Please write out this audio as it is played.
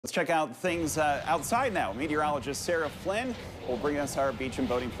Let's check out things outside now. Meteorologist Sarah Flynn will bring us our beach and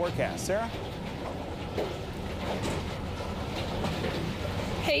boating forecast. Sarah?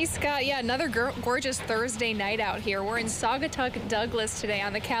 Hey, Scott. Yeah, another gorgeous Thursday night out here. We're in Saugatuck Douglas today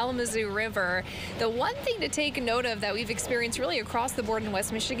on the Kalamazoo River. The one thing to take note of that we've experienced really across the board in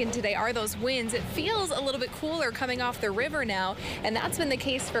West Michigan today are those winds. It feels a little bit cooler coming off the river now, and that's been the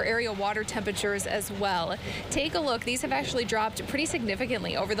case for area water temperatures as well. Take a look. These have actually dropped pretty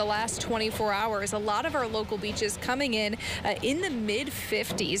significantly over the last 24 hours. A lot of our local beaches coming in the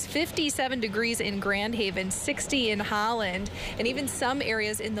mid-50s, 57 degrees in Grand Haven, 60 in Holland, and even some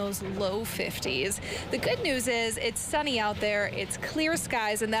areas in those low 50s. The good news is it's sunny out there, it's clear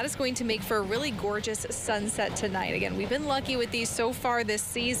skies, and that is going to make for a really gorgeous sunset tonight. Again, we've been lucky with these so far this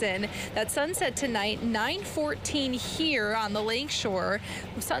season. That sunset tonight, 9:14 here on the lakeshore.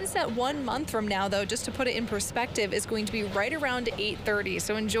 Sunset 1 month from now, though, just to put it in perspective, is going to be right around 8:30.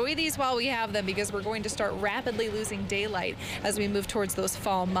 So enjoy these while we have them, because we're going to start rapidly losing daylight as we move towards those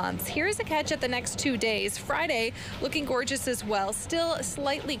fall months. Here's a catch at the next 2 days. Friday looking gorgeous as well. Still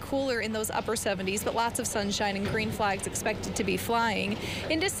slightly cooler in those upper 70s, but lots of sunshine and green flags expected to be flying.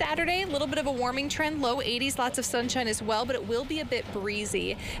 Into Saturday, a little bit of a warming trend, low 80s, lots of sunshine as well, but it will be a bit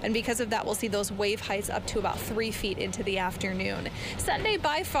breezy. And because of that, we'll see those wave heights up to about 3 feet into the afternoon. Sunday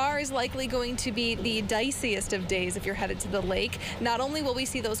by far is likely going to be the diciest of days if you're headed to the lake. Not only will we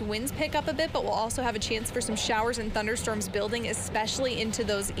see those winds pick up a bit, but we'll also have a chance for some showers and thunderstorms building, especially into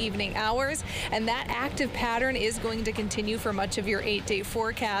those evening hours. And that active pattern is going to continue for much of your 8-day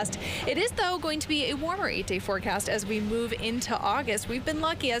forecast. It is, though, going to be a warmer 8-day forecast as we move into August. We've been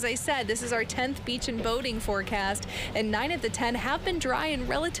lucky, as I said. This is our 10th beach and boating forecast, and 9 of the 10 have been dry and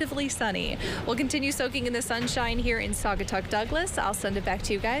relatively sunny. We'll continue soaking in the sunshine here in Saugatuck Douglas. I'll send it back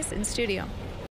to you guys in studio.